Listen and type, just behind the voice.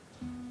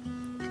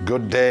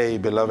Good day,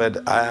 beloved.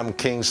 I am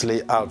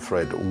Kingsley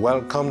Alfred.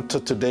 Welcome to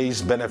today's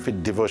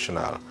Benefit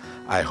Devotional.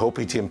 I hope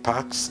it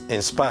impacts,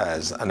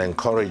 inspires, and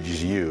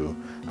encourages you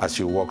as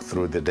you walk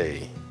through the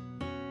day.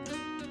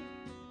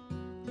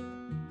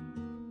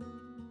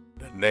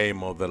 The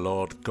name of the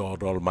Lord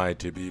God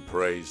Almighty be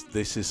praised.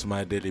 This is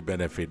my Daily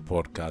Benefit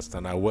podcast,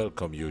 and I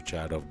welcome you,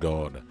 child of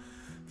God.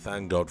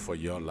 Thank God for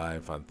your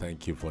life, and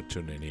thank you for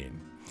tuning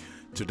in.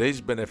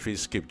 Today's benefit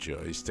scripture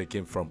is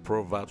taken from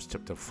Proverbs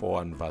chapter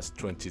 4 and verse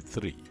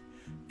 23.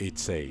 It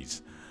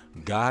says,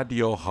 "Guard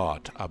your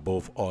heart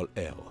above all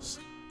else,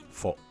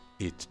 for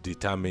it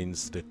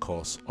determines the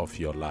course of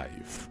your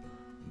life."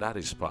 That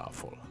is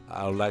powerful.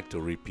 I would like to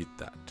repeat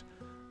that.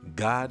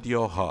 Guard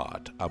your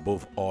heart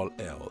above all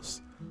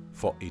else,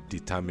 for it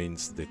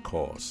determines the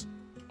course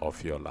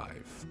of your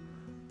life.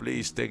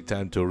 Please take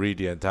time to read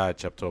the entire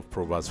chapter of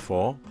Proverbs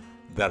 4.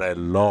 There are a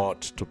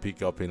lot to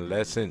pick up in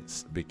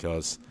lessons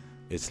because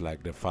it's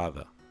like the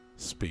Father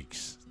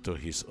speaks to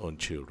his own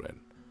children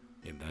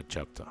in that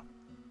chapter.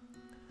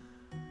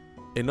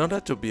 In order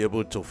to be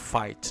able to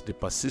fight the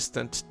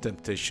persistent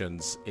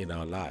temptations in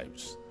our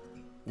lives,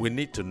 we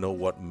need to know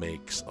what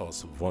makes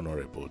us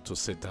vulnerable to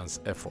Satan's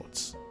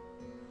efforts.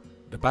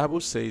 The Bible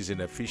says in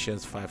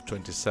Ephesians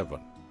 5:27,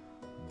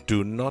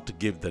 "Do not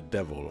give the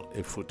devil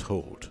a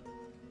foothold."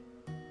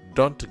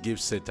 Don't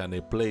give Satan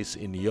a place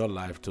in your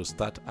life to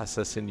start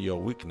assessing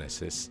your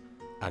weaknesses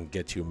and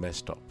get you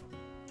messed up.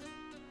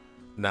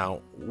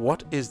 Now,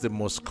 what is the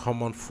most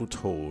common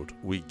foothold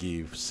we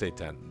give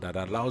Satan that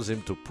allows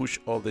him to push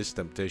all these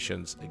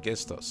temptations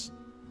against us?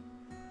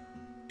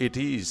 It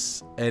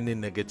is any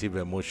negative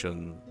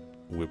emotion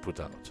we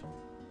put out.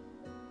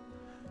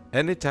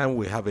 Anytime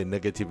we have a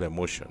negative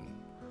emotion,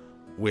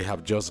 we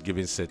have just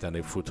given Satan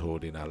a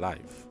foothold in our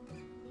life.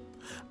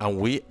 And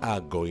we are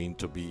going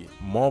to be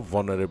more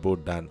vulnerable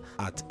than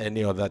at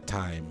any other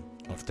time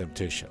of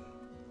temptation.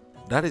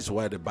 That is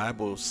why the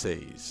Bible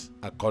says,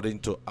 according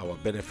to our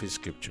benefit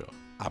scripture,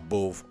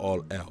 above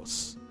all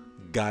else,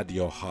 guard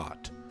your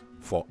heart,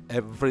 for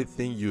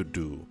everything you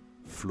do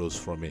flows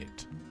from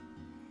it.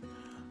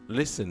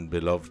 Listen,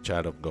 beloved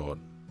child of God,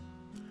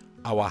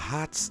 our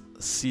hearts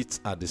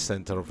sit at the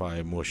center of our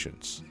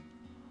emotions.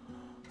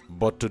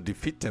 But to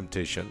defeat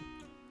temptation,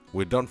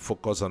 we don't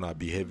focus on our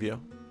behavior,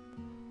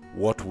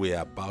 what we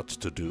are about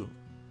to do.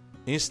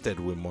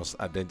 Instead, we must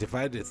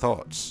identify the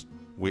thoughts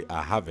we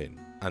are having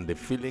and the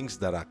feelings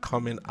that are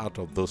coming out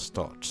of those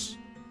thoughts.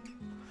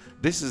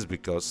 This is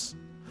because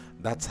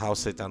that's how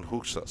Satan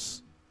hooks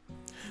us.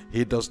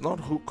 He does not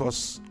hook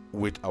us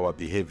with our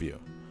behavior,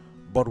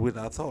 but with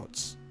our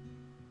thoughts.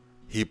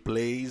 He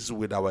plays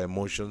with our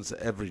emotions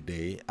every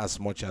day as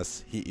much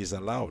as he is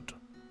allowed.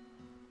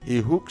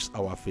 He hooks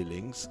our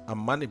feelings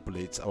and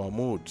manipulates our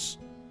moods.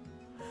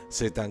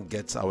 Satan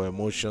gets our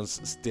emotions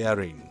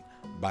stirring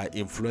by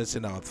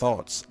influencing our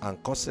thoughts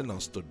and causing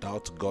us to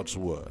doubt God's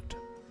word.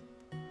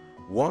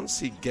 Once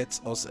he gets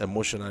us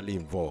emotionally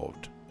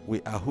involved,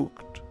 we are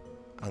hooked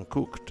and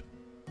cooked.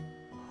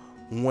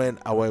 When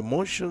our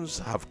emotions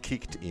have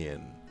kicked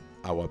in,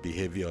 our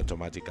behavior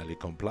automatically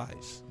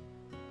complies.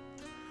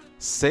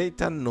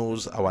 Satan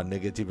knows our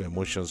negative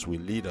emotions will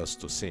lead us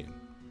to sin.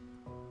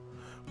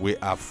 We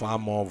are far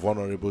more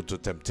vulnerable to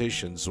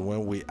temptations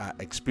when we are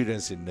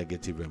experiencing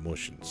negative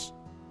emotions.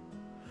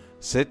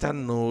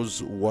 Satan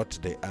knows what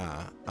they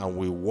are and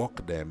will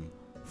work them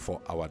for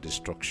our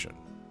destruction.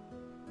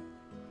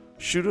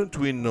 Shouldn't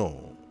we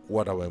know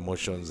what our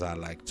emotions are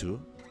like too?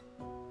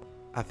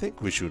 I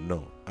think we should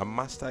know and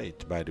master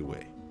it, by the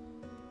way.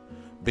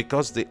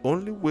 Because the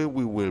only way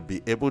we will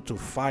be able to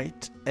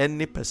fight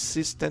any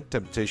persistent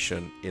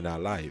temptation in our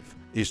life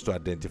is to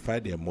identify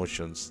the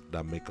emotions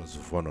that make us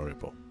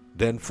vulnerable.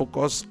 Then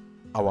focus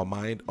our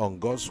mind on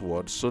God's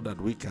word so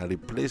that we can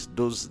replace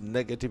those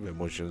negative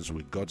emotions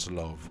with God's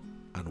love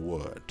and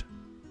word.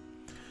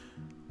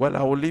 Well,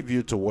 I will leave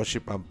you to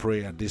worship and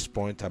pray at this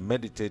point and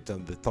meditate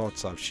on the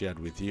thoughts I've shared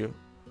with you.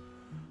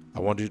 I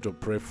want you to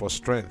pray for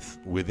strength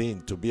within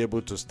to be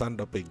able to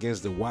stand up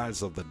against the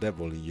wiles of the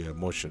devil in your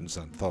emotions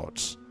and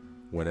thoughts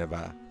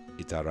whenever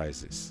it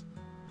arises.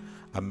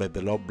 And may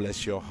the Lord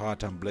bless your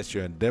heart and bless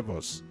your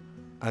endeavors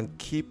and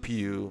keep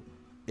you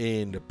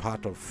in the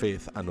path of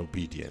faith and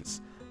obedience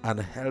and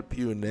help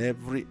you in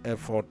every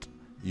effort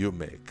you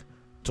make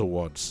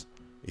towards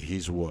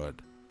his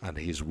word and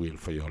his will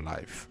for your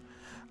life.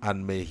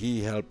 And may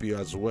he help you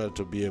as well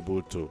to be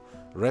able to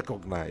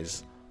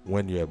recognize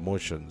when your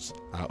emotions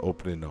are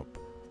opening up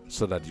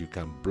so that you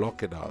can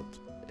block it out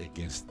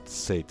against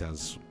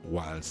Satan's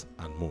wiles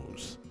and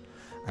moves.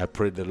 I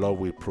pray the Lord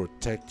will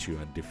protect you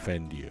and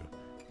defend you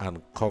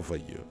and cover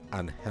you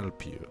and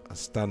help you and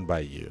stand by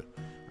you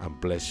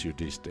and bless you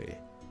this day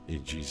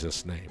in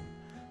Jesus' name.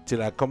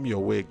 Till I come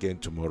your way again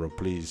tomorrow,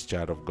 please,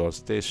 child of God,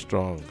 stay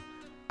strong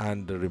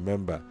and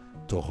remember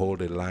to hold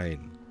the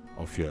line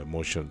of your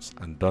emotions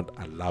and don't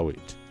allow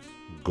it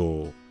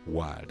go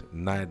wild.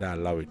 Neither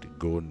allow it to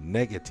go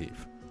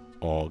negative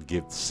or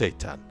give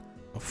Satan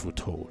a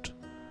foothold.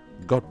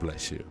 God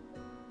bless you.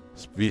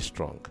 Be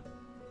strong.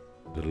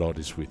 The Lord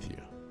is with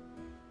you.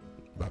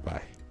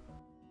 Bye-bye.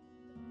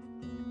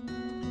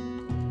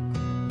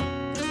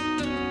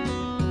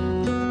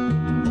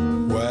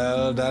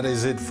 Well, that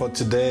is it for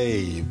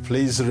today.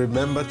 Please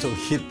remember to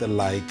hit the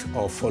like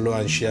or follow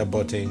and share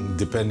button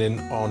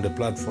depending on the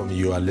platform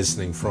you are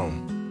listening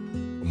from.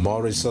 For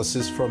more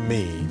resources from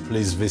me,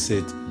 please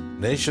visit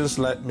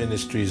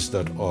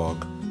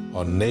nationslightministries.org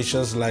or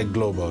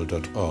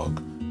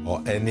nationslightglobal.org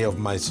or any of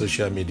my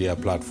social media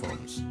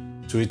platforms.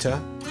 Twitter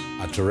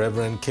at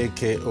Reverend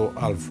KKO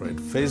Alfred,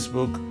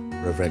 Facebook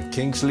Reverend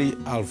Kingsley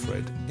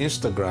Alfred,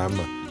 Instagram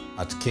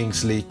at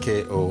Kingsley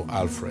KO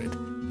Alfred.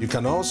 You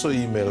can also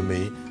email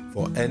me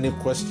for any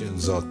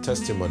questions or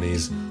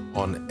testimonies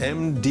on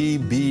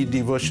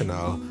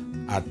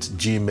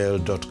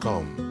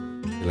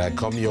mdbdevotional@gmail.com. Till I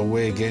come your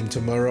way again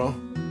tomorrow,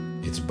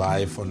 it's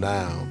bye for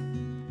now,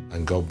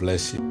 and God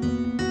bless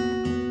you.